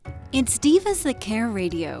It's Divas That Care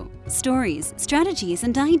Radio. Stories, strategies,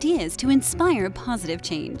 and ideas to inspire positive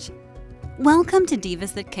change. Welcome to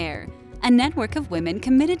Divas That Care, a network of women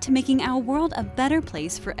committed to making our world a better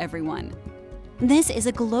place for everyone. This is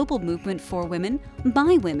a global movement for women,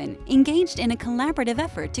 by women, engaged in a collaborative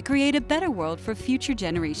effort to create a better world for future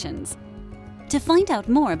generations. To find out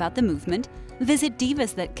more about the movement, visit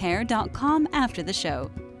divasthatcare.com after the show.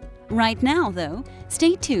 Right now, though,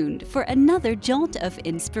 stay tuned for another jolt of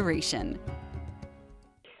inspiration.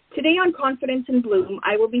 Today on Confidence in Bloom,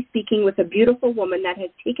 I will be speaking with a beautiful woman that has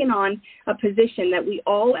taken on a position that we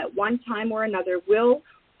all at one time or another will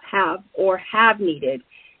have or have needed.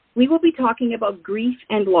 We will be talking about grief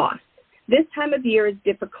and loss. This time of year is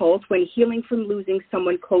difficult when healing from losing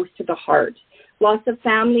someone close to the heart. Loss of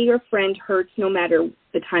family or friend hurts no matter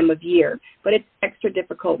the time of year, but it's extra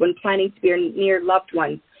difficult when planning to be near loved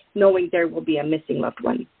ones, knowing there will be a missing loved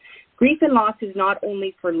one. Grief and loss is not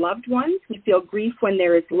only for loved ones. We feel grief when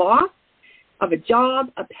there is loss of a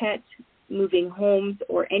job, a pet, moving homes,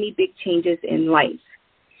 or any big changes in life.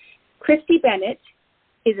 Christy Bennett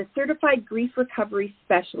is a certified grief recovery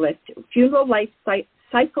specialist, funeral life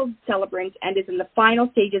cycle celebrant, and is in the final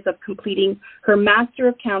stages of completing her Master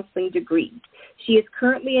of Counseling degree. She is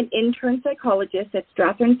currently an intern psychologist at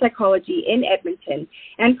Strathern Psychology in Edmonton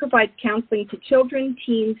and provides counseling to children,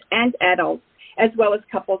 teens, and adults, as well as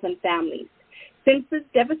couples and families. Since the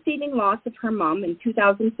devastating loss of her mom in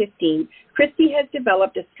 2015, Christy has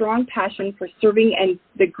developed a strong passion for serving and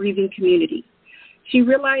the grieving community. She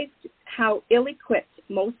realized how ill-equipped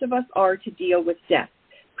most of us are to deal with death.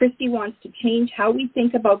 Christy wants to change how we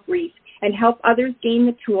think about grief and help others gain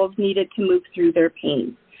the tools needed to move through their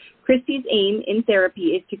pain. Christy's aim in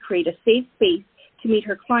therapy is to create a safe space to meet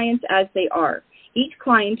her clients as they are. Each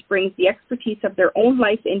client brings the expertise of their own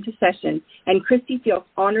life into session, and Christy feels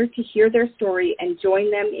honored to hear their story and join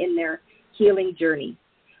them in their healing journey.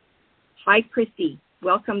 Hi, Christy.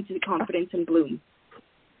 Welcome to the Confidence in Bloom.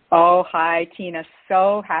 Oh, hi, Tina.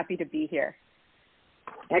 So happy to be here.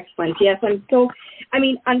 Excellent. Yes,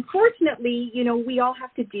 unfortunately, we all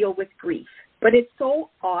have to deal with grief, but it's so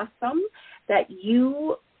awesome that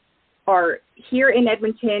you are here in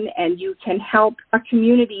Edmonton and you can help a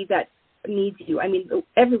community that needs you.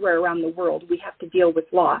 Everywhere around the world, we have to deal with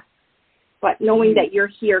loss, but knowing that you're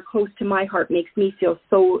here close to my heart makes me feel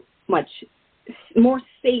so much more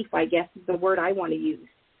safe, I guess is the word I want to use.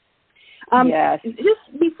 Yes.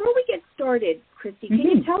 Just before we get started, Christy, can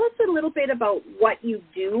you tell us a little bit about what you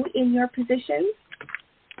do in your position?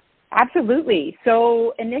 Absolutely.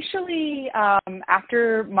 So initially,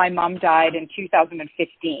 after my mom died in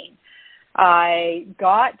 2015,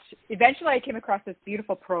 eventually I came across this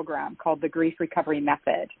beautiful program called the Grief Recovery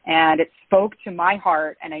Method, and it spoke to my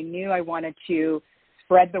heart, and I knew I wanted to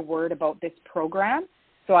spread the word about this program,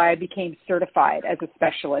 so I became certified as a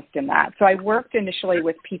specialist in that. So I worked initially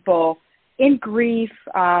with people in grief,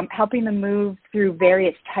 helping them move through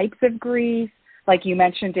various types of grief, like you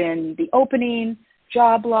mentioned in the opening,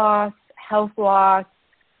 job loss, health loss,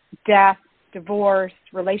 death, divorce,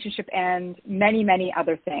 relationship end, many, many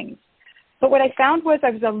other things. But what I found was I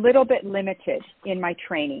was a little bit limited in my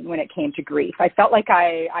training when it came to grief. I felt like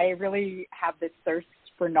I really have this thirst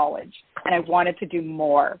for knowledge, and I wanted to do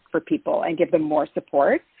more for people and give them more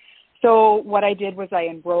support. So what I did was I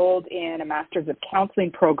enrolled in a Master's of Counseling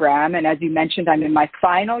program, and as you mentioned, I'm in my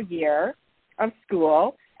final year of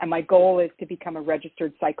school, and my goal is to become a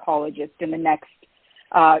registered psychologist in the next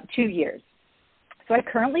 2 years. So I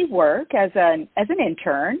currently work as an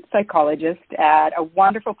intern psychologist at a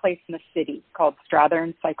wonderful place in the city called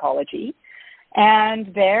Strathern Psychology,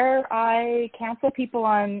 and there I counsel people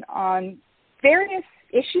on various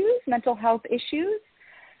issues, mental health issues,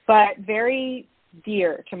 but very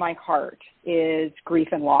dear to my heart is grief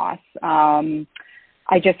and loss.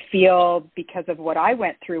 I just feel, because of what I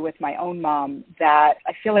went through with my own mom, that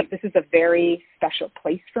I feel like this is a very special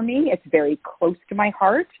place for me. It's very close to my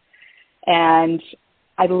heart, and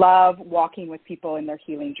I love walking with people in their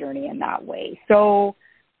healing journey in that way. So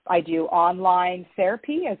I do online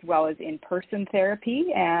therapy as well as in-person therapy,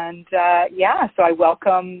 and so I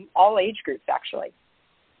welcome all age groups, actually.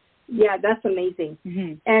 Yeah, that's amazing.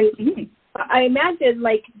 And I imagine,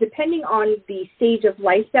 depending on the stage of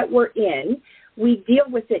life that we're in, we deal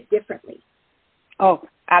with it differently. Oh,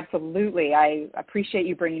 absolutely. I appreciate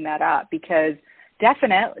you bringing that up, because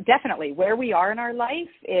definitely where we are in our life,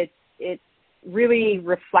 it's really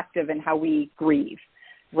reflective in how we grieve,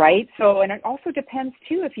 right? So, and it also depends,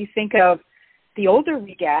 too, if you think of the older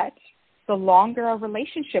we get, the longer our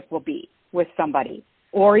relationship will be with somebody.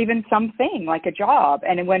 or even something like a job.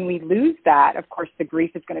 And when we lose that, of course, the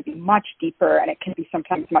grief is going to be much deeper, and it can be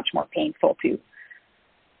sometimes much more painful too.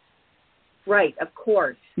 Right, of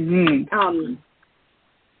course. Mm-hmm.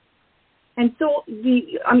 And so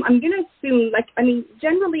I'm going to assume,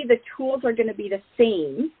 generally the tools are going to be the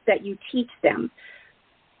same that you teach them.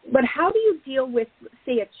 But how do you deal with,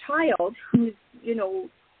 say, a child who's,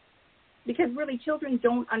 because really children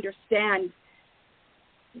don't understand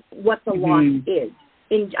what the loss is.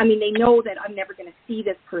 They know that I'm never going to see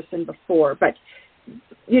this person before, but,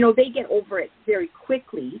 they get over it very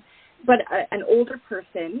quickly. But an older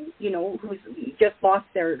person, who's just lost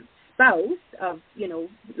their spouse of,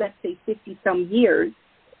 let's say 50-some years,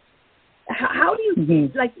 how do you,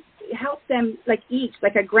 help them, each,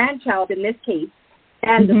 a grandchild in this case,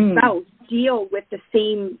 and the spouse deal with the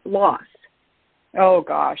same loss? Oh,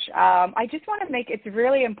 gosh. I just want to make, it's a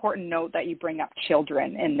really important note that you bring up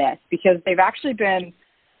children in this, because they've actually been,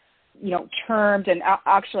 termed and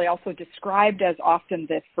actually also described as often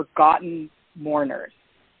the forgotten mourners.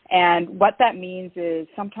 And what that means is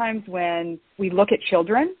sometimes when we look at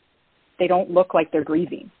children, they don't look like they're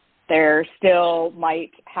grieving. They're still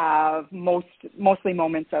might have mostly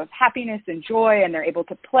moments of happiness and joy, and they're able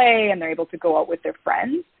to play and they're able to go out with their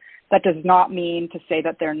friends. That does not mean to say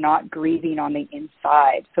that they're not grieving on the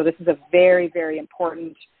inside. So this is a very, very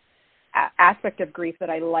important aspect of grief that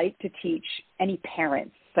I like to teach any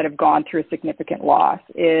parents that have gone through a significant loss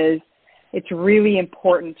is it's really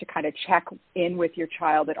important to kind of check in with your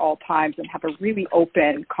child at all times and have a really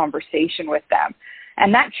open conversation with them.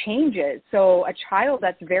 And that changes. So a child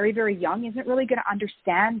that's very, very young isn't really going to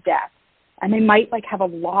understand death. And they might have a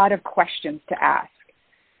lot of questions to ask.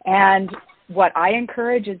 And what I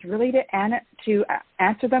encourage is really to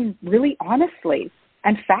answer them really honestly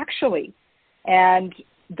and factually. And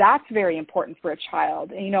that's very important for a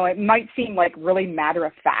child. It might seem really matter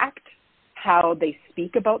of fact how they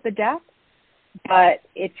speak about the death, but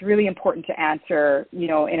it's really important to answer,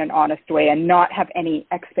 in an honest way and not have any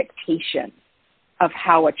expectation of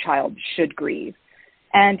how a child should grieve.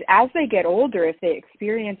 And as they get older, if they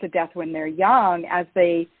experience a death when they're young, as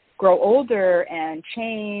they grow older and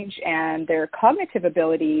change and their cognitive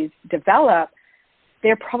abilities develop,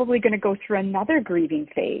 they're probably going to go through another grieving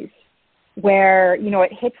phase where,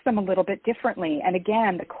 it hits them a little bit differently. And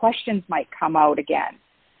again, the questions might come out again.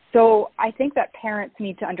 So I think that parents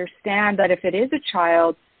need to understand that if it is a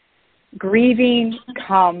child, grieving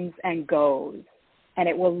comes and goes, and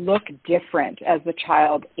it will look different as the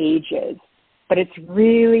child ages. But it's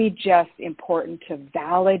really just important to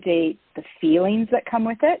validate the feelings that come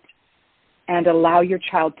with it and allow your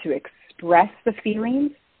child to express the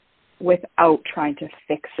feelings without trying to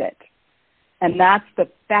fix it. And that's the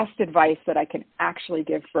best advice that I can actually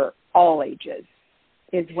give for all ages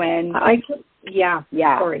is when... Sorry.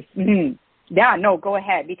 Mm-hmm. Yeah, no, go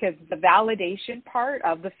ahead. Because the validation part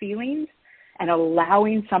of the feelings and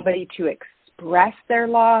allowing somebody to express their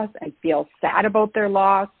loss and feel sad about their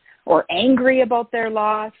loss or angry about their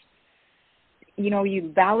loss,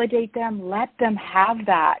 you validate them, let them have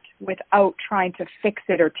that without trying to fix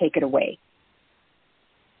it or take it away.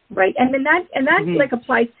 Right. And then that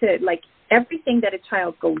applies to everything that a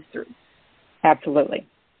child goes through. Absolutely.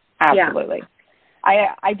 Yeah.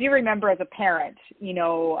 I do remember as a parent,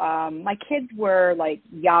 my kids were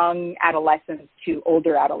young adolescents to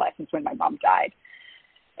older adolescents when my mom died.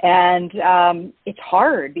 And it's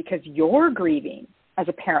hard because you're grieving as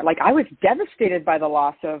a parent. I was devastated by the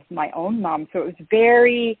loss of my own mom. So it was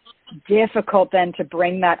very difficult then to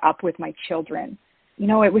bring that up with my children.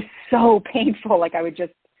 It was so painful. I would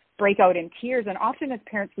just break out in tears. And often as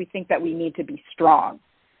parents, we think that we need to be strong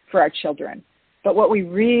for our children. But what we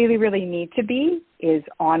really, really need to be is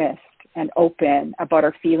honest and open about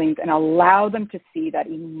our feelings and allow them to see that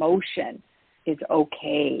emotion is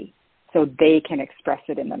okay so they can express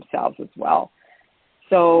it in themselves as well.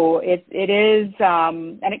 So it is,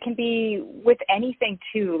 and it can be with anything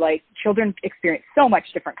too, children experience so much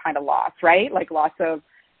different kind of loss, right? Loss of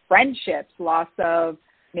friendships, loss of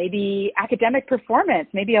maybe academic performance,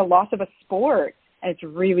 maybe a loss of a sport. And it's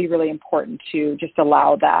really, really important to just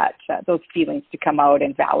allow that, those feelings to come out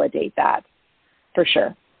and validate that for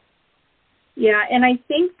sure. Yeah. And I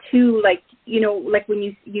think too,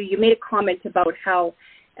 when you made a comment about how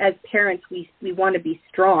as parents, we want to be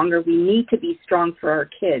strong or we need to be strong for our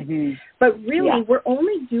kids. Mm-hmm. But really, we're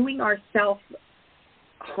only doing ourselves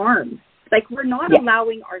harm. We're not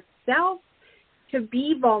allowing ourselves to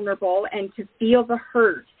be vulnerable and to feel the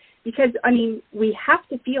hurt. Because, we have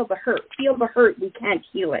to feel the hurt. Feel the hurt, we can't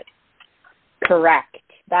heal it. Correct.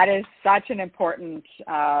 That is such an important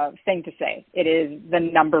thing to say. It is the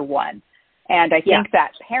number one. And I think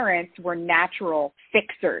that parents were natural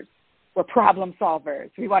fixers. We're problem solvers.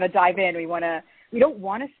 We want to dive in. We don't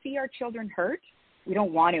want to see our children hurt. We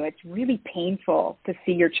don't want to. It's really painful to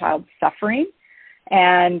see your child suffering.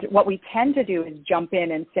 And what we tend to do is jump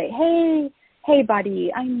in and say, hey,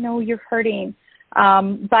 buddy, I know you're hurting,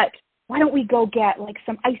 but why don't we go get like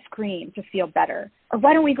some ice cream to feel better? Or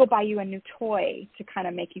why don't we go buy you a new toy to kind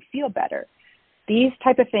of make you feel better? These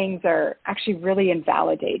type of things are actually really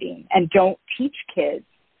invalidating and don't teach kids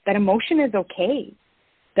that emotion is okay,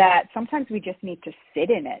 that sometimes we just need to sit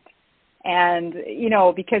in it. And,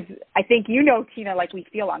 because I think, Tina, like we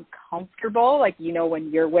feel uncomfortable, like,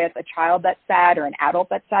 when you're with a child that's sad or an adult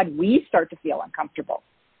that's sad, we start to feel uncomfortable,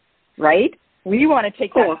 right? We want to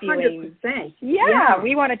take that feeling. 100%. Yeah,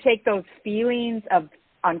 we want to take those feelings of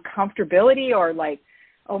uncomfortability or like,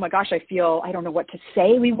 oh my gosh, I don't know what to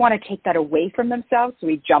say. We want to take that away from themselves, so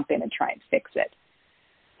we jump in and try and fix it.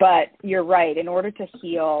 But you're right. In order to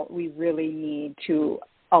heal, we really need to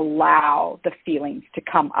allow the feelings to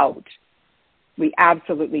come out. We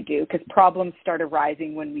absolutely do, because problems start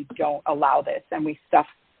arising when we don't allow this and we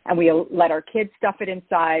let our kids stuff it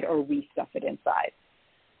inside or we stuff it inside.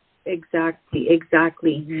 Exactly.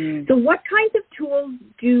 Mm-hmm. So what kinds of tools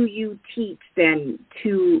do you teach then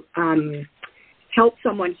to help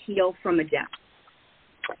someone heal from a death?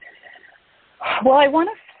 Well, I want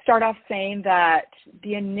to start off saying that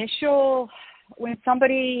when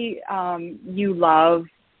somebody you love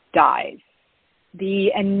dies,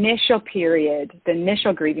 the initial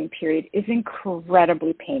grieving period is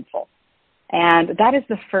incredibly painful. And that is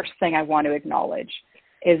the first thing I want to acknowledge,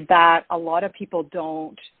 is that a lot of people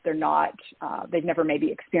they've never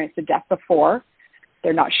maybe experienced a death before.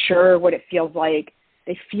 They're not sure what it feels like.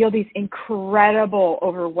 They feel these incredible,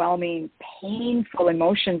 overwhelming, painful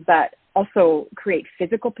emotions that also create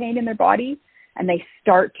physical pain in their body, and they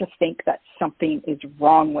start to think that something is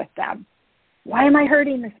wrong with them. Why am I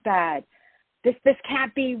hurting this bad? This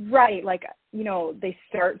can't be right. Like, they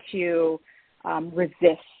start to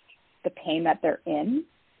resist the pain that they're in.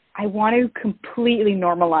 I want to completely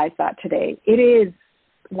normalize that today.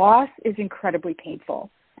 Loss is incredibly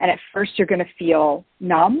painful. And at first you're going to feel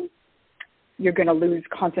numb. You're going to lose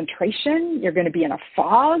concentration. You're going to be in a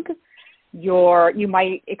fog. You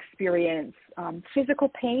might experience physical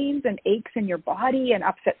pains and aches in your body, an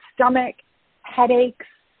upset stomach, headaches.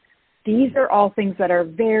 These are all things that are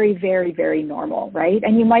very, very, very normal, right?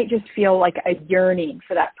 And you might just feel like a yearning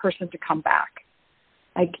for that person to come back.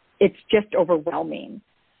 Like, it's just overwhelming.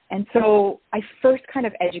 And so I first kind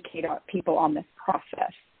of educate people on this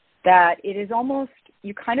process, that it is almost,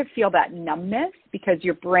 you kind of feel that numbness because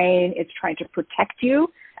your brain is trying to protect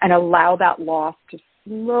you and allow that loss to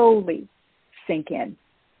slowly sink in,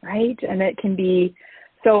 right? And it can be,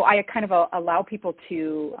 so I kind of allow people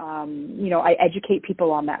to, I educate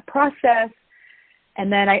people on that process.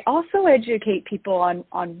 And then I also educate people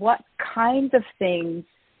on what kinds of things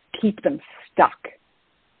keep them stuck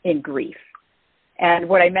in grief. And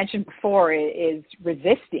what I mentioned before is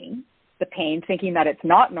resisting the pain, thinking that it's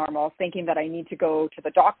not normal, thinking that I need to go to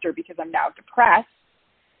the doctor because I'm now depressed.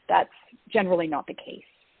 That's generally not the case.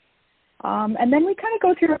 And then we kind of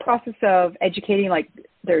go through a process of educating, like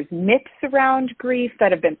there's myths around grief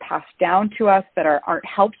that have been passed down to us that aren't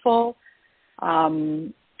helpful.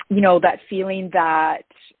 That feeling that,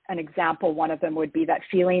 an example, one of them would be that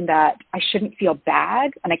feeling that I shouldn't feel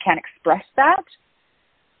bad and I can't express that,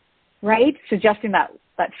 right? Suggesting that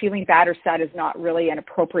feeling bad or sad is not really an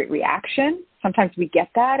appropriate reaction. Sometimes we get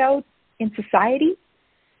that out in society.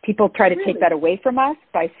 People try to take that away from us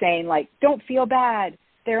by saying, like, don't feel bad.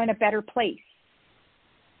 They're in a better place.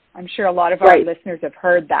 I'm sure a lot of our listeners have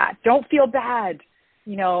heard that. Don't feel bad.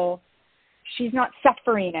 She's not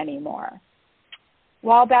suffering anymore.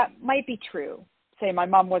 While that might be true, say my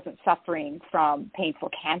mom wasn't suffering from painful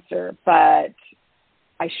cancer, but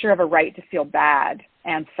I sure have a right to feel bad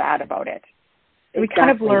and sad about it. We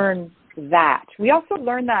kind of learn that. We also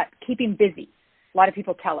learn that keeping busy. A lot of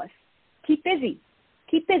people tell us, keep busy.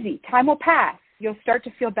 Time will pass. You'll start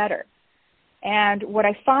to feel better. And what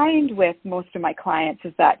I find with most of my clients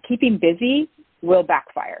is that keeping busy will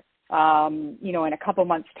backfire. In a couple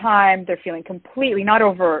months' time, they're feeling completely not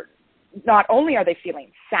only are they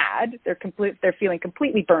feeling sad, they're feeling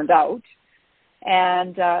completely burned out,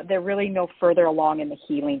 and they're really no further along in the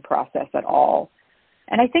healing process at all.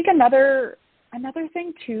 And I think another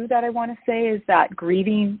thing too that I want to say is that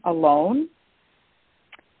grieving alone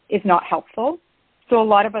is not helpful. So a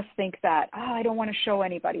lot of us think that, I don't want to show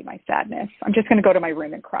anybody my sadness. I'm just going to go to my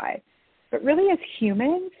room and cry. But really, as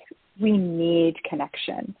humans, we need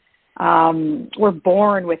connection. We're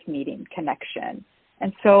born with needing connection.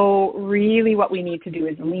 And so really what we need to do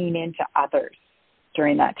is lean into others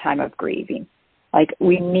during that time of grieving. Like,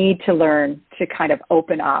 we need to learn to kind of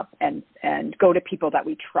open up and go to people that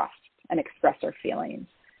we trust and express our feelings.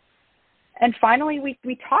 And finally,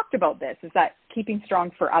 we talked about this, is that keeping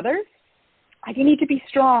strong for others. I need to be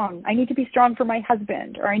strong. I need to be strong for my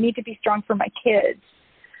husband, or I need to be strong for my kids.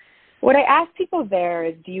 What I ask people there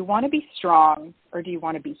is, do you want to be strong or do you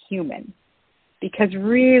want to be human? Because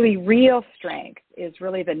really, real strength is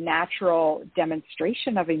really the natural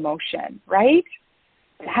demonstration of emotion, right?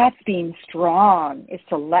 That's being strong, is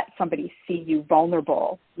to let somebody see you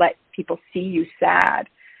vulnerable, let people see you sad.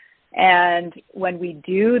 And when we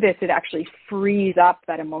do this, it actually frees up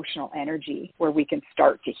that emotional energy where we can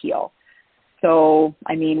start to heal. So,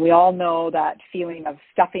 I mean, we all know that feeling of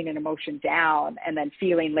stuffing an emotion down and then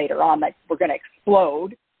feeling later on that we're going to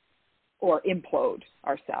explode or implode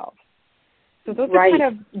ourselves. So those are kind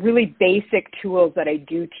of really basic tools that I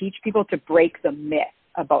do teach people to break the myth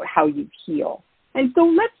about how you heal. And so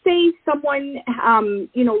let's say someone,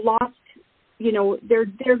 lost,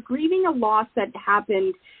 they're grieving a loss that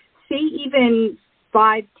happened, say even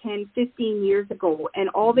 5, 10, 15 years ago, and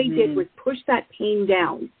all they did was push that pain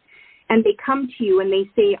down. And they come to you and they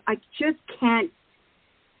say, I just can't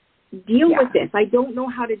deal with this. I don't know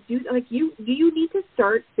how to do that. Like, do you need to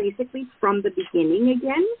start basically from the beginning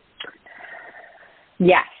again?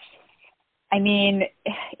 Yes. I mean,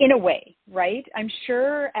 in a way, right? I'm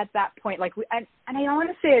sure at that point, like, and I want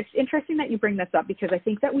to say it's interesting that you bring this up, because I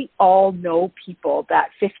think that we all know people that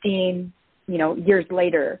 15, years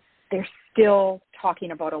later, they're still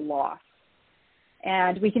talking about a loss.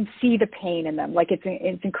 And we can see the pain in them. Like,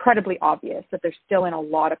 it's incredibly obvious that they're still in a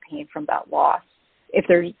lot of pain from that loss, if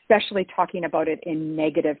they're especially talking about it in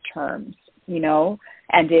negative terms,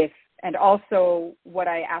 and also what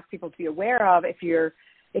I ask people to be aware of, if your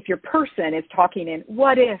person is talking in,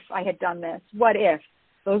 what if I had done this? What if?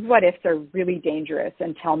 Those what ifs are really dangerous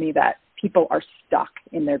and tell me that people are stuck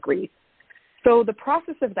in their grief. So the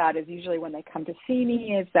process of that is usually when they come to see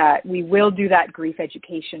me is that we will do that grief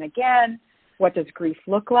education again. What does grief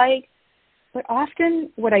look like? But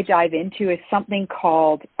often what I dive into is something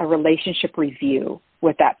called a relationship review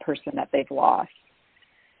with that person that they've lost.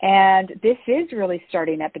 And this is really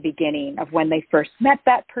starting at the beginning of when they first met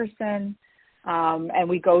that person. And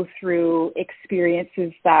we go through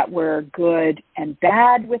experiences that were good and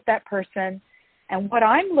bad with that person. And what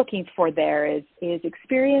I'm looking for there is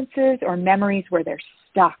experiences or memories where they're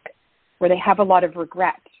stuck, where they have a lot of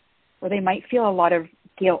regret, where they might feel a lot of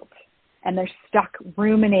guilt, and they're stuck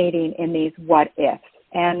ruminating in these what ifs.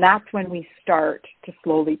 And that's when we start to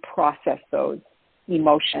slowly process those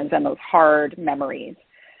emotions and those hard memories.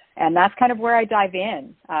 And that's kind of where I dive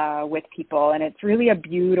in with people. And it's really a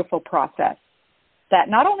beautiful process that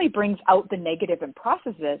not only brings out the negative and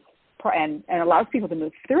processes and allows people to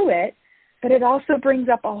move through it, but it also brings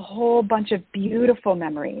up a whole bunch of beautiful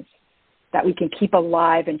memories that we can keep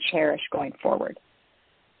alive and cherish going forward.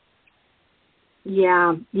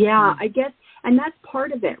 Yeah, I guess, and that's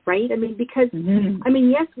part of it, right? I mean, because,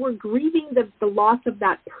 yes, we're grieving the loss of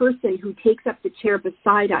that person who takes up the chair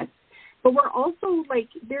beside us, but we're also, like,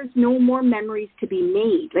 there's no more memories to be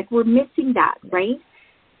made. Like, we're missing that, right?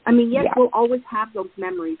 I mean, yes, we'll always have those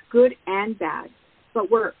memories, good and bad, but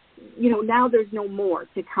we're, now there's no more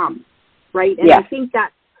to come, right? And I think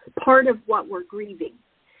that's part of what we're grieving.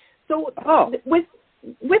 So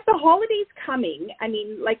with the holidays coming, I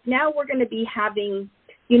mean, like, now we're going to be having,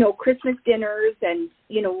 Christmas dinners and,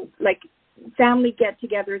 like, family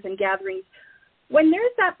get-togethers and gatherings. When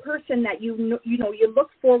there's that person that you look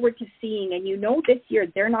forward to seeing, and this year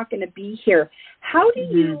they're not going to be here, how do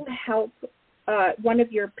you help one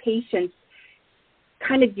of your patients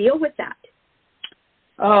kind of deal with that?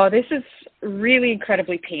 Oh, this is really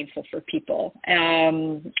incredibly painful for people.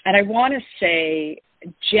 And I want to say,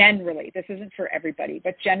 generally, this isn't for everybody,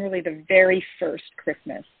 but generally the very first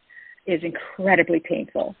Christmas is incredibly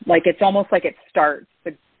painful. Like, it's almost like it starts,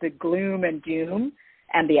 the gloom and doom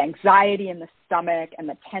and the anxiety in the stomach and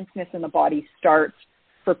the tenseness in the body starts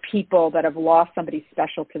for people that have lost somebody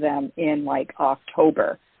special to them in, like,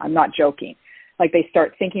 October. I'm not joking. Like, they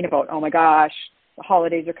start thinking about, oh my gosh, the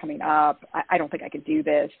holidays are coming up. I don't think I could do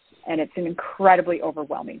this. And it's an incredibly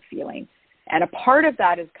overwhelming feeling. And a part of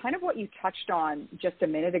that is kind of what you touched on just a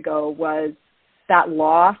minute ago, was that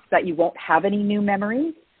loss that you won't have any new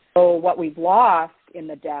memories. So what we've lost in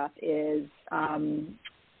the death is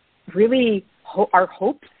really our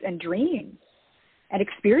hopes and dreams and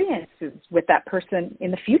experiences with that person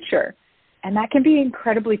in the future. And that can be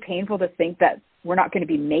incredibly painful to think that we're not going to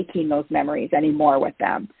be making those memories anymore with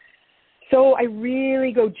them. So I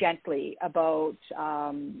really go gently about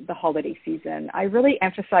the holiday season. I really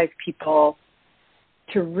emphasize people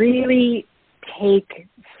to really take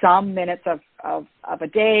some minutes of a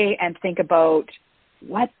day and think about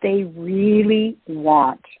what they really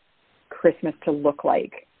want Christmas to look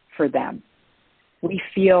like for them. We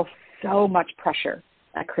feel so much pressure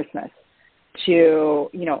at Christmas to,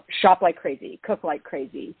 shop like crazy, cook like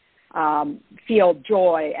crazy, feel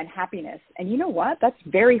joy and happiness. And you know what? That's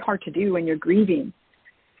very hard to do when you're grieving.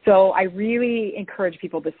 So I really encourage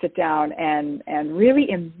people to sit down and really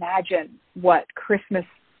imagine what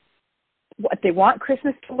they want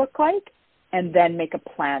Christmas to look like, and then make a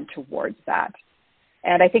plan towards that.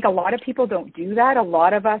 And I think a lot of people don't do that. A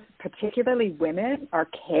lot of us, particularly women, are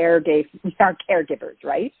caregivers,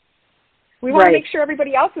 right? We want to make sure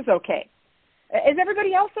everybody else is okay. Is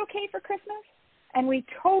everybody else okay for Christmas? And we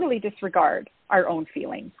totally disregard our own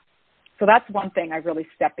feelings. So that's one thing I really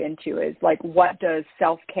step into is like, what does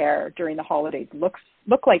self-care during the holidays look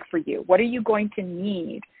like for you? What are you going to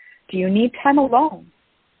need? Do you need time alone?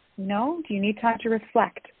 Do you need time to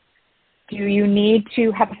reflect? Do you need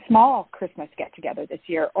to have a small Christmas get-together this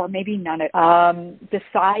year, or maybe none at all?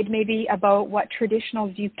 Decide maybe about what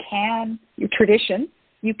traditions you can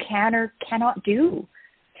or cannot do.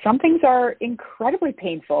 Some things are incredibly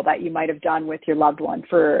painful that you might have done with your loved one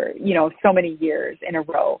for, so many years in a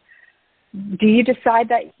row. Do you decide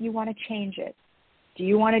that you want to change it? Do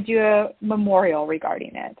you want to do a memorial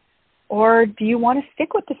regarding it? Or do you want to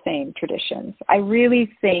stick with the same traditions? I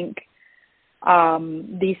really think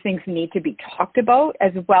these things need to be talked about,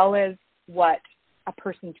 as well as what a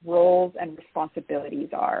person's roles and responsibilities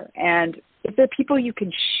are. And if there are people you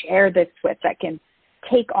can share this with that can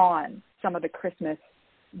take on some of the Christmas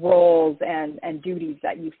roles and duties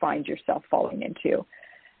that you find yourself falling into.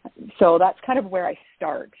 So that's kind of where I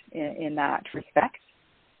start in that respect.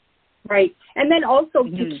 Right. And then also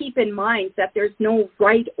to keep in mind that there's no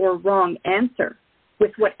right or wrong answer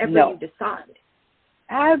with whatever you decide.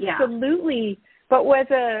 Absolutely. Yeah. But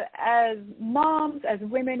as moms, as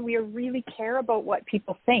women, we really care about what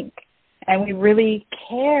people think. And we really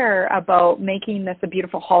care about making this a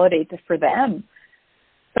beautiful holiday for them.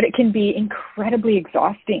 But it can be incredibly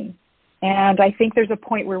exhausting. And I think there's a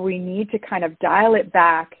point where we need to kind of dial it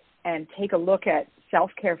back and take a look at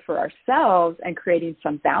self-care for ourselves and creating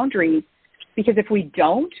some boundaries, because if we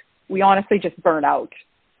don't, we honestly just burn out,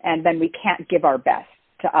 and then we can't give our best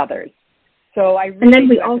to others. So I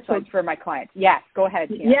really emphasize for my clients. Yes, go ahead.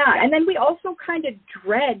 Tina. Yeah, and then we also kind of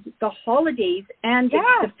dread the holidays and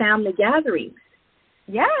the family gatherings.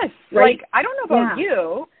 Yes. Right? Like, I don't know about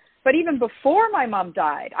you, but even before my mom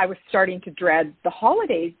died, I was starting to dread the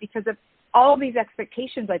holidays because of all these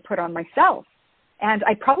expectations I put on myself. And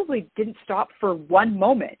I probably didn't stop for one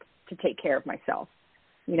moment to take care of myself.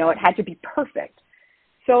 It had to be perfect.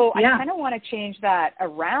 So I kind of want to change that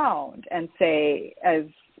around and say, as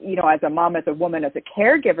a mom, as a woman, as a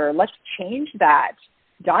caregiver, let's change that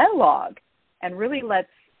dialogue and really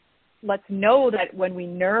let's know that when we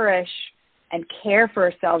nourish and care for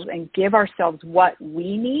ourselves and give ourselves what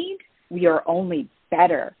we need, we are only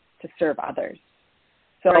better to serve others.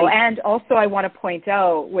 So, and also I want to point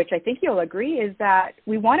out, which I think you'll agree, is that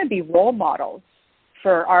we want to be role models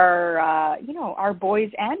for our, our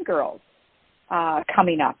boys and girls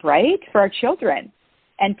coming up, right? For our children,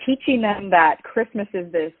 and teaching them that Christmas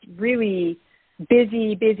is this really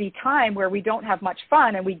busy time where we don't have much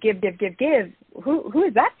fun and we give. Who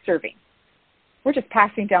is that serving? We're just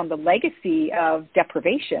passing down the legacy of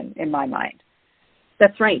deprivation, in my mind.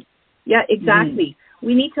 That's right. Yeah, exactly.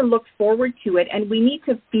 We need to look forward to it, and we need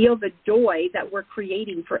to feel the joy that we're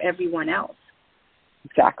creating for everyone else.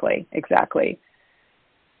 Exactly.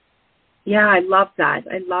 Yeah, I love that.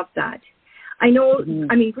 I know,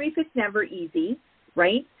 grief is never easy,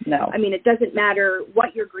 right? No. It doesn't matter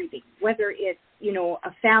what you're grieving, whether it's,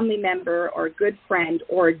 a family member or a good friend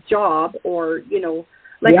or a job or,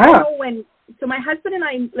 I know so my husband and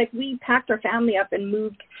I, we packed our family up and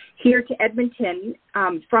moved here to Edmonton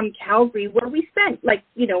from Calgary, where we spent,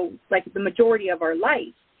 the majority of our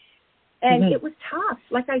life. And it was tough.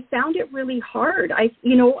 I found it really hard.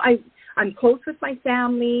 I'm close with my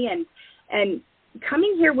family, and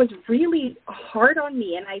coming here was really hard on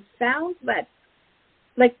me. And I found that,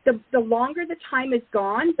 the longer the time is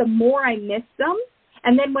gone, the more I miss them.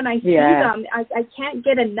 And then when I see them, I can't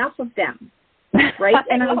get enough of them. Right.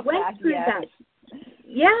 And I went through that.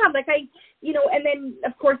 Yeah. And then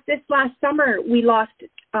of course this last summer we lost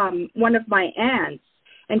one of my aunts,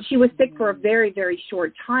 and she was sick for a very, very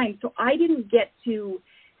short time. So I didn't get to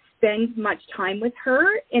spend much time with her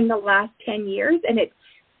in the last 10 years. And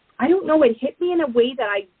I don't know, it hit me in a way that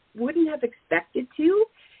wouldn't have expected to.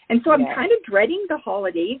 And so I'm kind of dreading the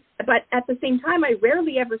holidays, but at the same time, I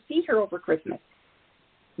rarely ever see her over Christmas.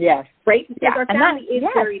 Yes. Right? Because our family is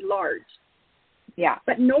very large. Yeah.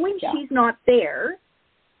 But knowing she's not there,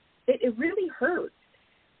 it really hurts.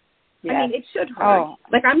 Yes. I mean, it should hurt. Oh.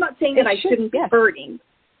 Like, I'm not saying that I shouldn't be hurting,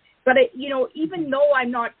 but, even though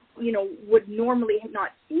I'm not, would normally not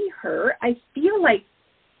see her, I feel like,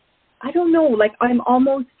 I don't know, like I'm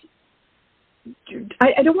almost,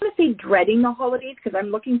 I don't want to say dreading the holidays because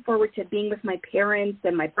I'm looking forward to being with my parents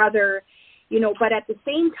and my brother, but at the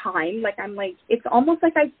same time, like, I'm like, it's almost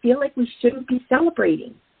like I feel like we shouldn't be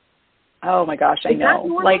celebrating. Oh my gosh, I know.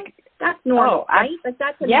 Like, that's normal, right? Like,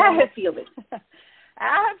 that's a normal feeling.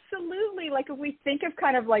 Absolutely. Like, if we think of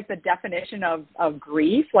kind of like the definition of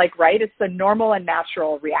grief, like, right, it's the normal and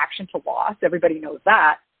natural reaction to loss. Everybody knows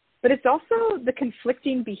that. But it's also the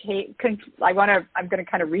conflicting behavior. I'm going to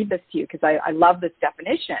kind of read this to you because I love this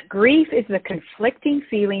definition. Grief is the conflicting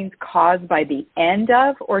feelings caused by the end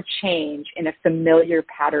of or change in a familiar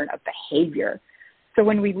pattern of behavior. So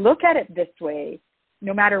when we look at it this way,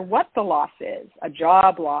 no matter what the loss is, a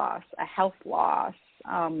job loss, a health loss,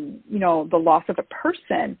 the loss of a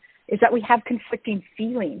person, is that we have conflicting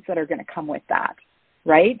feelings that are going to come with that,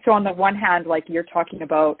 right? So on the one hand, like you're talking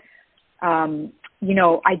about,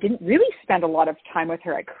 I didn't really spend a lot of time with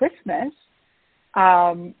her at Christmas.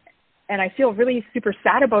 And I feel really super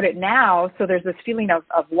sad about it now. So there's this feeling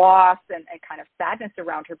of loss and kind of sadness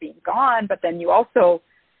around her being gone. But then you also,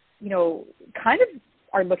 kind of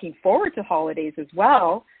are looking forward to holidays as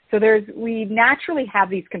well. So we naturally have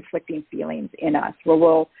these conflicting feelings in us where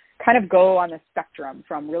we'll kind of go on the spectrum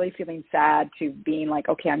from really feeling sad to being like,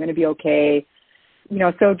 okay, I'm going to be okay.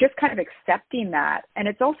 So just kind of accepting that. And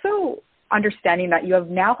it's also understanding that you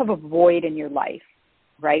now have a void in your life,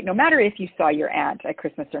 right? No matter if you saw your aunt at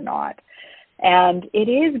Christmas or not. And it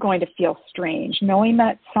is going to feel strange knowing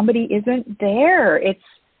that somebody isn't there. It's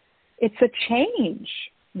a change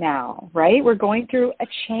now, right? We're going through a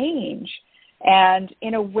change. And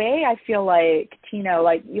in a way, I feel like, Tina,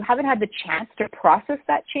 like you haven't had the chance to process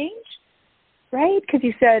that change, right? Because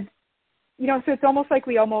you said, so it's almost like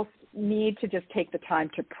we almost need to just take the time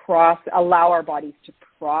to allow our bodies to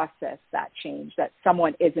process that change, that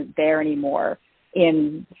someone isn't there anymore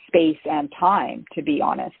in space and time, to be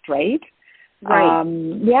honest, right?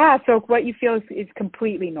 Right. So what you feel is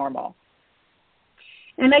completely normal.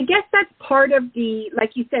 And I guess that's part of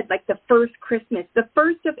like you said, like the first Christmas, the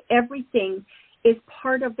first of everything is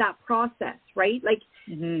part of that process, right? Like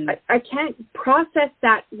I can't process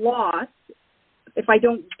that loss if I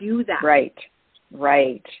don't do that. Right.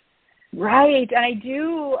 And I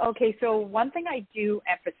do. Okay. So one thing I do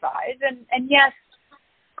emphasize, and yes,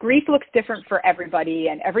 grief looks different for everybody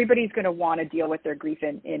and everybody's going to want to deal with their grief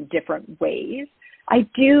in different ways. I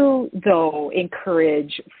do, though,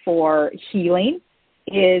 encourage for healing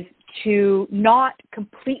is to not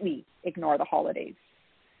completely ignore the holidays.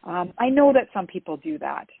 I know that some people do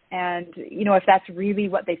that. And, if that's really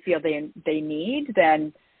what they feel they need,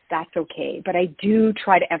 then that's okay. But I do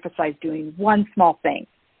try to emphasize doing one small thing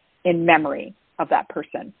in memory of that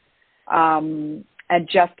person. And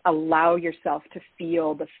just allow yourself to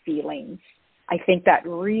feel the feelings. I think that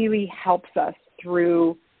really helps us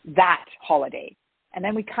through that holiday. And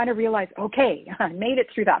then we kind of realize, okay, I made it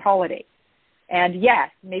through that holiday. And yes,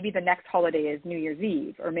 maybe the next holiday is New Year's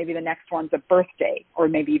Eve, or maybe the next one's a birthday, or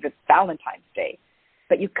maybe even Valentine's Day.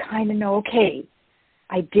 But you kind of know, okay,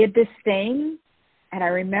 I did this thing, and I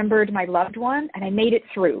remembered my loved one, and I made it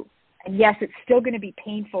through. And yes, it's still going to be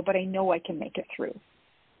painful, but I know I can make it through.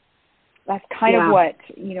 That's kind of what,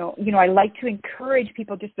 I like to encourage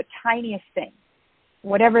people, just the tiniest thing,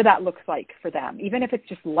 whatever that looks like for them, even if it's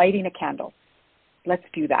just lighting a candle. Let's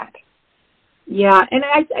do that. Yeah, and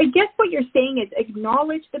I guess what you're saying is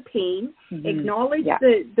acknowledge the pain, acknowledge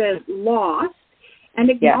the loss, and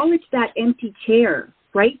acknowledge that empty chair,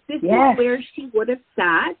 right? This is where she would have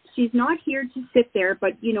sat. She's not here to sit there,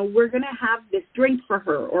 but, we're going to have this drink for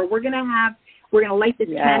her, or we're going to light this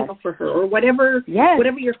candle for her, or whatever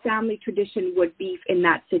your family tradition would be in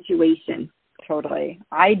that situation. Totally.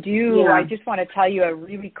 I do. Yeah. I just want to tell you a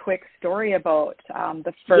really quick story about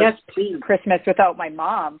the first Christmas without my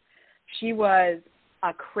mom. She was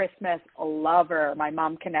a Christmas lover. My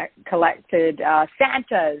mom collected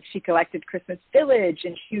Santas. She collected Christmas Village,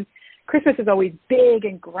 and Christmas is always big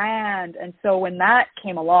and grand. And so when that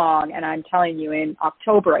came along, and I'm telling you, in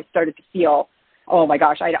October, I started to feel, oh my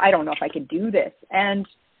gosh, I don't know if I can do this.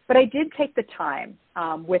 But I did take the time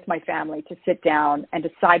with my family to sit down and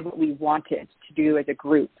decide what we wanted to do as a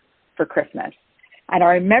group for Christmas. And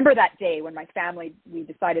I remember that day when my family, we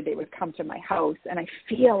decided they would come to my house, and I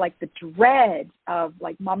feel like the dread of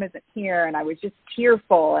like, Mom isn't here, and I was just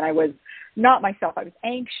tearful, and I was not myself. I was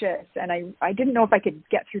anxious, and I didn't know if I could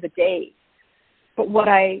get through the day. But what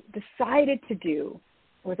I decided to do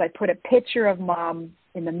was I put a picture of Mom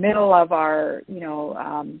in the middle of our,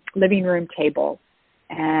 living room table,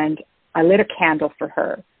 and I lit a candle for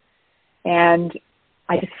her. And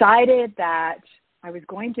I decided that I was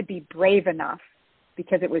going to be brave enough,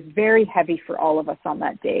 because it was very heavy for all of us on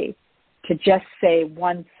that day, to just say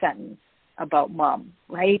one sentence about Mom,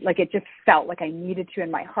 right? Like, it just felt like I needed to in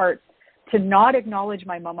my heart. To not acknowledge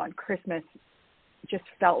my mom on Christmas just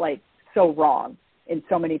felt like so wrong in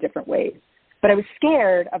so many different ways. But I was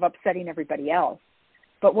scared of upsetting everybody else.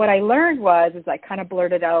 But what I learned was I kind of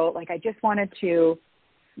blurted out, like, I just wanted to,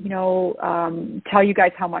 tell you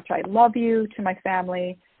guys how much I love you to my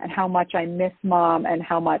family, and how much I miss Mom, and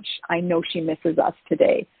how much I know she misses us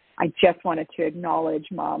today. I just wanted to acknowledge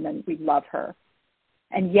Mom, and we love her.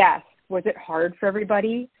 And yes, was it hard for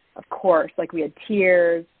everybody? Of course, like, we had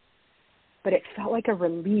tears, but it felt like a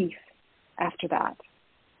relief after that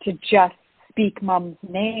to just speak Mom's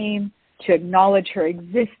name, to acknowledge her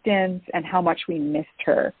existence and how much we missed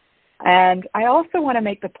her. And I also want to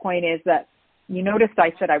make the point is that, you noticed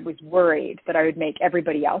I said I was worried that I would make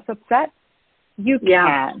everybody else upset. You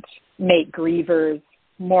can't make grievers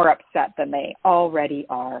more upset than they already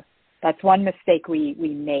are. That's one mistake we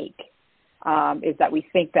make, is that we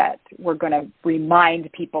think that we're going to remind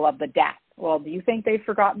people of the death. Well, do you think they've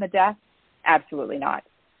forgotten the death? Absolutely not.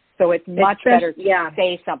 So it's much better to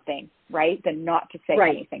say something, right, than not to say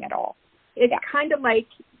anything at all. It's kind of like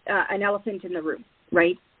an elephant in the room,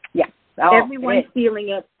 right? Yeah. Everyone's feeling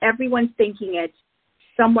it. Everyone's thinking it.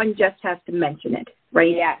 Someone just has to mention it,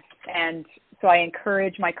 right? Yes. And so I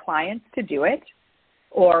encourage my clients to do it,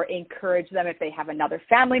 or encourage them if they have another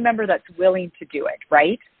family member that's willing to do it,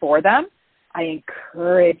 right, for them. I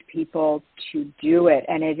encourage people to do it.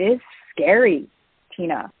 And it is scary,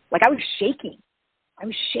 Tina. Like, I was shaking.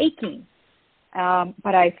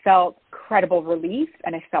 But I felt incredible relief,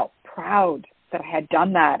 and I felt proud that I had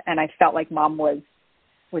done that. And I felt like Mom was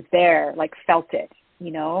there, like, felt it,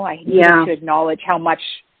 I needed to acknowledge how much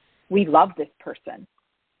we love this person.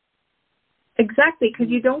 Exactly, because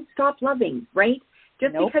you don't stop loving, right?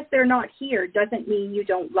 Just because they're not here doesn't mean you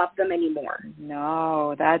don't love them anymore.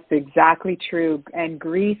 No, that's exactly true. And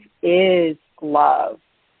grief is love.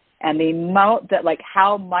 And the amount that, like,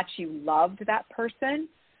 how much you loved that person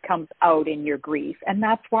comes out in your grief. And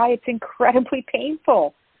that's why it's incredibly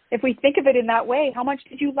painful. If we think of it in that way, how much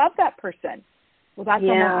did you love that person? Well, that's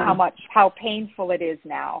almost how painful it is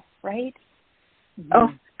now, right? Mm-hmm. Oh,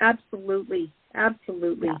 absolutely.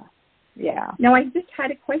 Absolutely. Yeah. Now, I just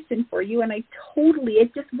had a question for you, and it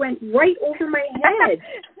just went right over my head.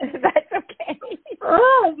 That's okay.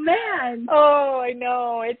 Oh, man. Oh, I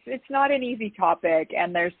know. It's not an easy topic,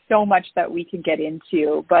 and there's so much that we can get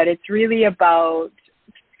into, but it's really about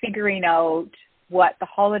figuring out what the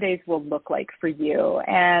holidays will look like for you.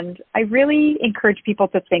 And I really encourage people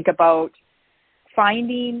to think about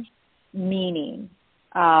finding meaning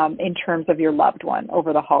in terms of your loved one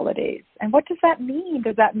over the holidays. And what does that mean?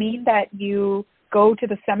 Does that mean that you go to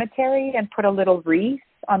the cemetery and put a little wreath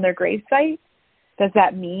on their gravesite? Does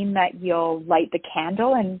that mean that you'll light the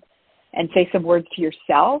candle and say some words to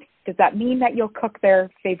yourself? Does that mean that you'll cook their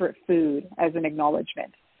favorite food as an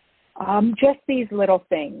acknowledgement? Just these little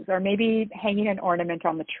things, or maybe hanging an ornament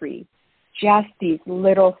on the tree. Just these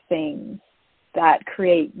little things that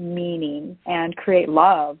create meaning and create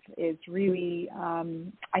love is really,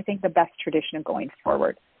 I think, the best tradition of going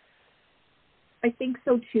forward. I think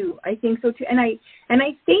so too. And I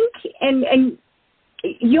think, and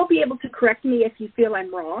you'll be able to correct me if you feel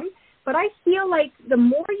I'm wrong, but I feel like the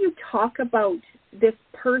more you talk about this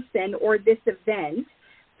person or this event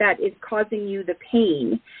that is causing you the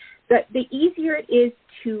pain, the easier it is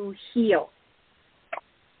to heal.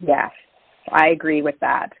 Yes. I agree with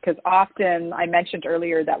that, because often I mentioned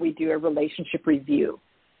earlier that we do a relationship review.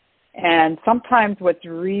 And sometimes what's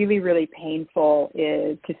really, really painful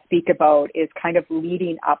is to speak about is kind of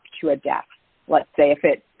leading up to a death. Let's say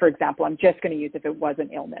for example, I'm just going to use if it was an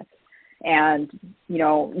illness and,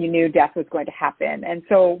 you knew death was going to happen. And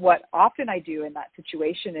so what often I do in that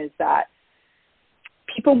situation is that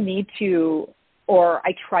people need to, or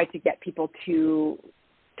I try to get people to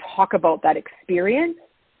talk about that experience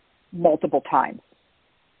multiple times,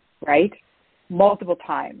 right? Multiple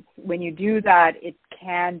times. When you do that, it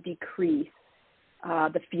can decrease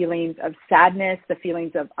the feelings of sadness, the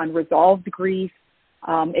feelings of unresolved grief.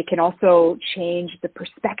 It can also change the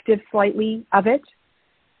perspective slightly of it.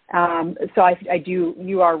 So I do,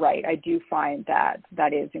 you are right. I do find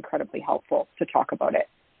that is incredibly helpful to talk about it.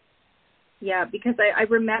 Yeah, because I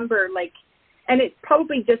remember, like, and it's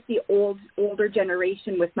probably just the older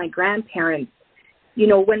generation with my grandparents. You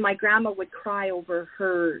know, when my grandma would cry over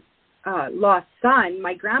her lost son,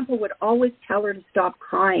 my grandpa would always tell her to stop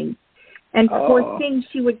crying. And poor thing,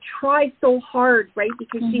 she would try so hard, right?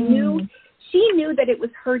 Because she knew that it was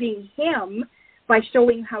hurting him by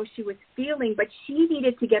showing how she was feeling, but she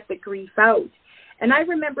needed to get the grief out. And I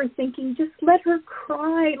remember thinking, just let her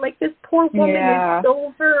cry. Like, this poor woman is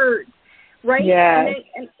so hurt, right? Yeah.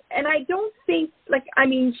 And I don't think, like, I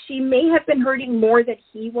mean, she may have been hurting more than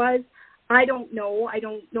he was. I don't know. I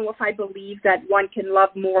don't know if I believe that one can love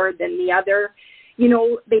more than the other. You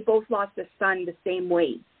know, they both lost a son the same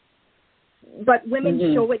way. But women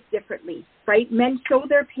show it differently, right? Men show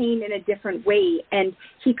their pain in a different way, and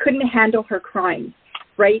he couldn't handle her crying,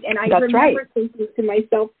 right? And I remember thinking to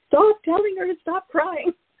myself, stop telling her to stop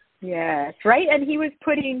crying. Yes, right. And he was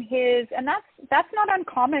putting his, and that's not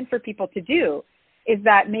uncommon for people to do, is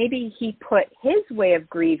that maybe he put his way of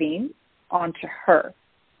grieving onto her,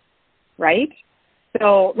 right?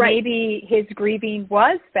 So maybe his grieving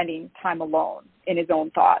was spending time alone in his own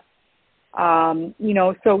thoughts. You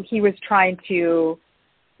know, so he was trying to,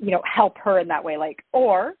 you know, help her in that way, like,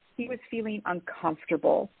 or he was feeling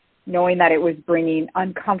uncomfortable, knowing that it was bringing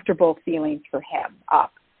uncomfortable feelings for him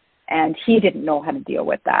up. And he didn't know how to deal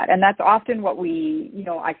with that. And that's often what we, you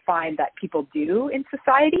know, I find that people do in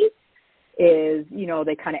society is, you know,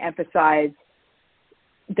 they kind of emphasize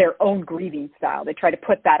their own grieving style. They try to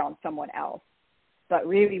put that on someone else. But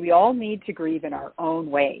really, we all need to grieve in our own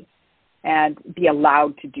way and be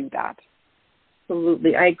allowed to do that.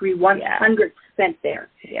 Absolutely. I agree 100% there.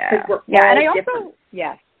 Yeah. We're and I different. also,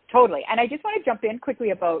 yes, totally. And I just want to jump in quickly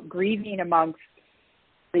about grieving amongst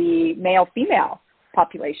the male-female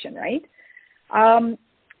population, right?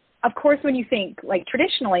 Of course, when you think, like,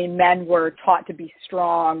 traditionally, men were taught to be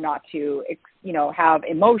strong, not to, you know, have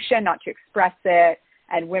emotion, not to express it,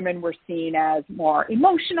 and women were seen as more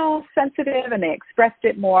emotional, sensitive, and they expressed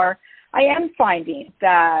it more. I am finding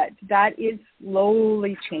that is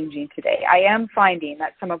slowly changing today. I am finding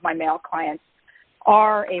that some of my male clients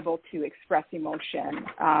are able to express emotion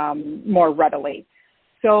more readily.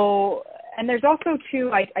 So, and there's also,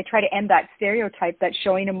 too, I try to end that stereotype that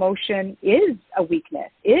showing emotion is a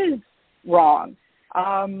weakness, is wrong.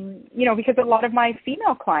 You know, because a lot of my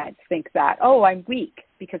female clients think that, oh, I'm weak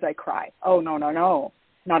because I cry. Oh, no,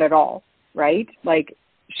 not at all, right? Like,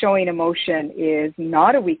 showing emotion is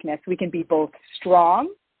not a weakness. We can be both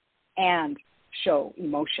strong and show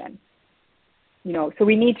emotion. You know, so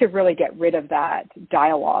we need to really get rid of that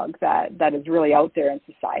dialogue that is really out there in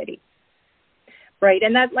society. Right,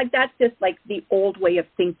 and that's just like the old way of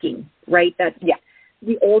thinking, right? That's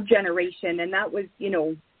the old generation, and that was, you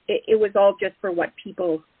know, it was all just for what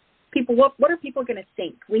people. What are people going to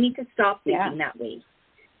think? We need to stop thinking that way.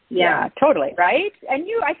 Yeah, totally, right? And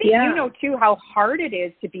I think you know, too, how hard it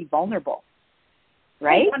is to be vulnerable,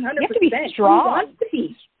 right? 100%. You have to be strong. Who wants to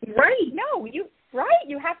be? Right. No,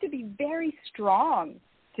 you have to be very strong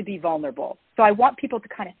to be vulnerable. So I want people to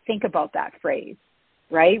kind of think about that phrase,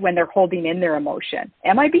 right, when they're holding in their emotion.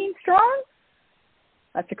 Am I being strong?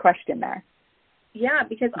 That's a question there. Yeah,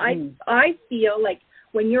 because I feel like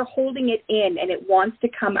when you're holding it in and it wants to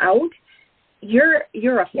come out, you're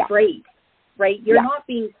afraid. Right? You're not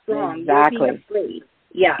being strong. Exactly. You're being afraid.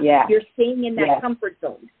 Yeah. You're staying in that comfort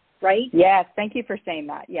zone, right? Yes. Thank you for saying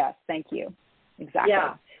that. Yes. Thank you. Exactly.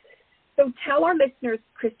 Yeah. So tell our listeners,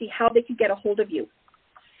 Christy, how they could get a hold of you.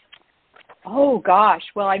 Oh, gosh.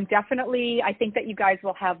 Well, I think that you guys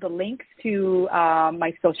will have the links to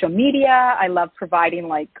my social media. I love providing,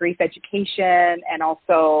 like, grief education and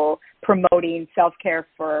also promoting self-care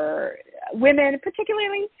for women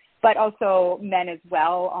particularly, but also men as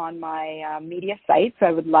well on my media site. So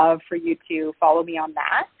I would love for you to follow me on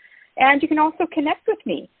that. And you can also connect with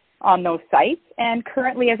me on those sites. And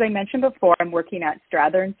currently, as I mentioned before, I'm working at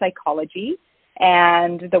Strathern Psychology,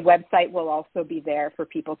 and the website will also be there for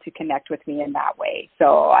people to connect with me in that way.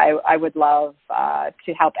 So I would love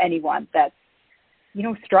to help anyone that's, you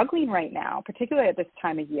know, struggling right now, particularly at this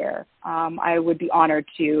time of year. I would be honored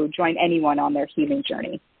to join anyone on their healing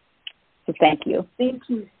journey. So thank you. Thank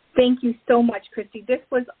you. Thank you so much, Christy. This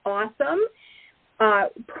was awesome.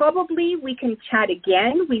 Probably we can chat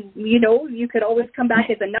again. You could always come back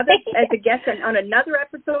as a guest on another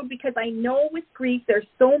episode, because I know with grief there's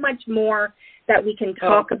so much more that we can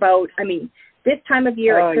talk about. I mean, this time of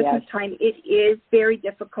year at Christmas time, it is very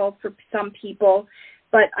difficult for some people.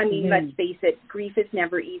 But I mean, let's face it, grief is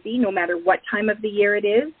never easy, no matter what time of the year it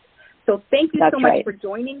is. So thank you That's so much right. for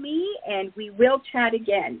joining me, and we will chat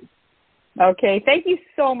again. Okay. Thank you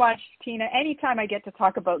so much, Tina. Anytime I get to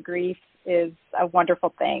talk about grief is a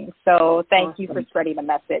wonderful thing. So thank you for spreading the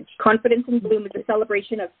message. Confidence in Bloom is a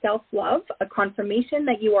celebration of self-love, a confirmation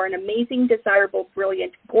that you are an amazing, desirable,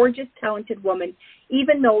 brilliant, gorgeous, talented woman,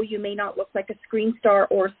 even though you may not look like a screen star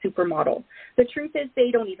or supermodel. The truth is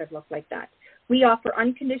they don't even look like that. We offer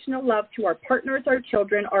unconditional love to our partners, our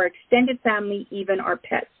children, our extended family, even our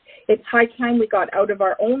pets. It's high time we got out of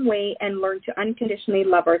our own way and learned to unconditionally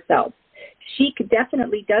love ourselves. Chic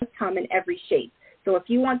definitely does come in every shape. So if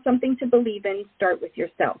you want something to believe in, start with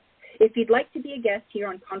yourself. If you'd like to be a guest here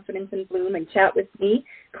on Confidence in Bloom and chat with me,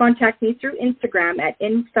 contact me through Instagram at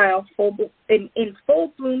in Full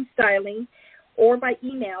Bloom Styling, or by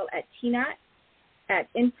email at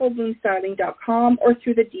tina@infullbloomstyling.com, or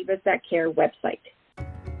through the Divas That Care website.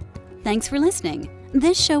 Thanks for listening.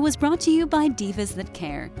 This show was brought to you by Divas That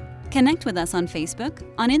Care. Connect with us on Facebook,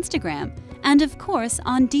 on Instagram, and of course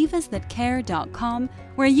on divasthatcare.com,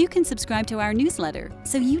 where you can subscribe to our newsletter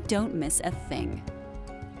so you don't miss a thing.